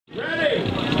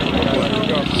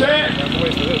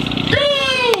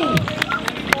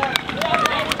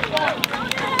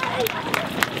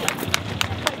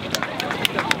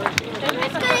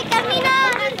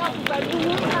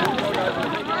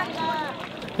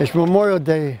It's Memorial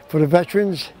Day for the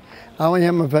veterans. I only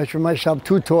am a veteran myself,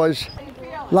 2 tours.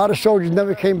 A lot of soldiers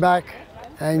never came back,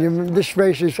 and this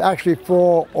race is actually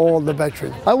for all the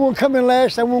veterans. I won't come in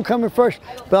last, I won't come in first,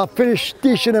 but I'll finish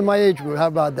decent in my age group. How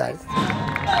about that?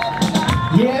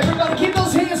 Yeah, everybody keep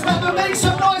those hands up and make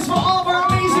some noise for all of our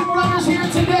amazing runners here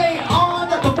today on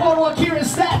the boardwalk here in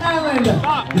Staten Island.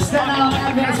 The Staten Island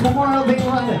Advance Memorial Day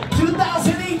Run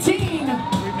 2018.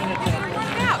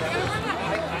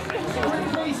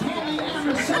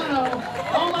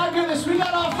 Oh my goodness, we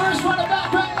got our first runner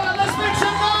back right now. Let's make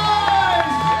some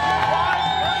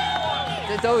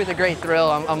noise! It's always a great thrill.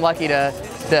 I'm lucky to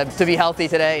be healthy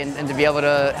today and to be able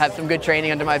to have some good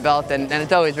training under my belt, and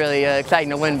it's always really exciting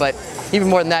to win, but even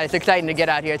more than that, it's exciting to get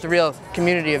out here. It's a real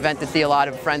community event to see a lot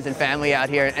of friends and family out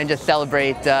here and just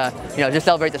celebrate, just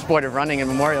celebrate the sport of running in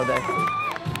Memorial Day.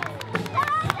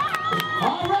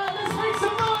 All right, let's make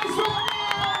some noise right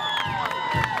now!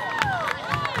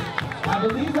 I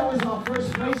believe that was our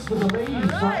first race for the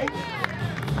ladies, right?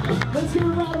 Let's give a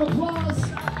round of applause.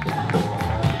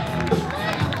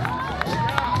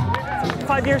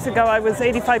 5 years ago, I was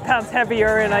 85 pounds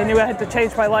heavier, and I knew I had to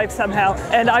change my life somehow.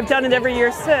 And I've done it every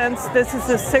year since. This is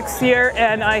the 6th year,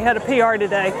 and I had a PR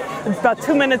today. It's about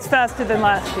 2 minutes faster than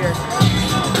last year.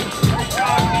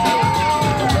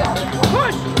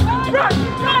 Push! Run!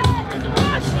 Run!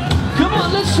 Push! Come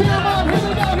on, let's cheer them on!